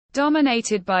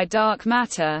Dominated by dark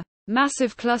matter,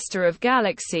 massive cluster of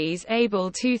galaxies Abell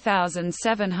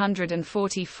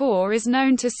 2744 is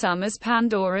known to some as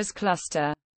Pandora's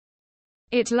cluster.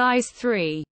 It lies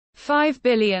 3.5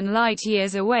 billion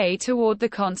light-years away toward the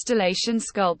constellation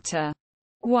Sculptor.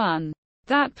 1.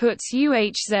 That puts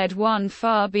UHZ1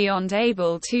 far beyond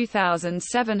Abell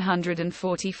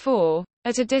 2744,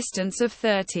 at a distance of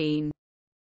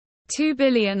 13.2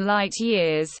 billion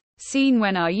light-years, seen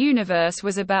when our universe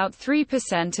was about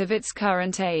 3% of its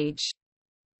current age.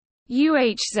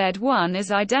 UHZ1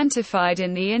 is identified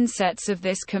in the insets of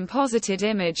this composited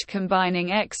image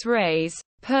combining X-rays,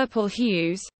 purple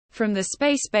hues, from the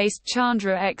space-based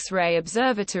Chandra X-ray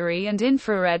Observatory and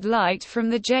infrared light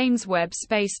from the James Webb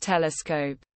Space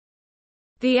Telescope.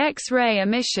 The X-ray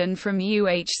emission from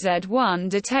UHZ1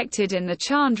 detected in the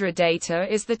Chandra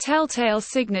data is the telltale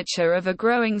signature of a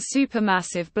growing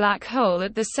supermassive black hole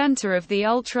at the center of the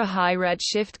ultra-high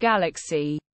redshift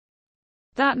galaxy.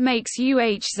 That makes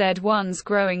UHZ1's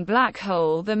growing black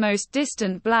hole the most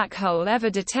distant black hole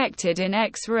ever detected in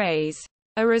X-rays,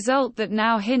 a result that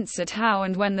now hints at how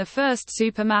and when the first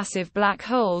supermassive black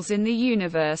holes in the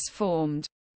universe formed.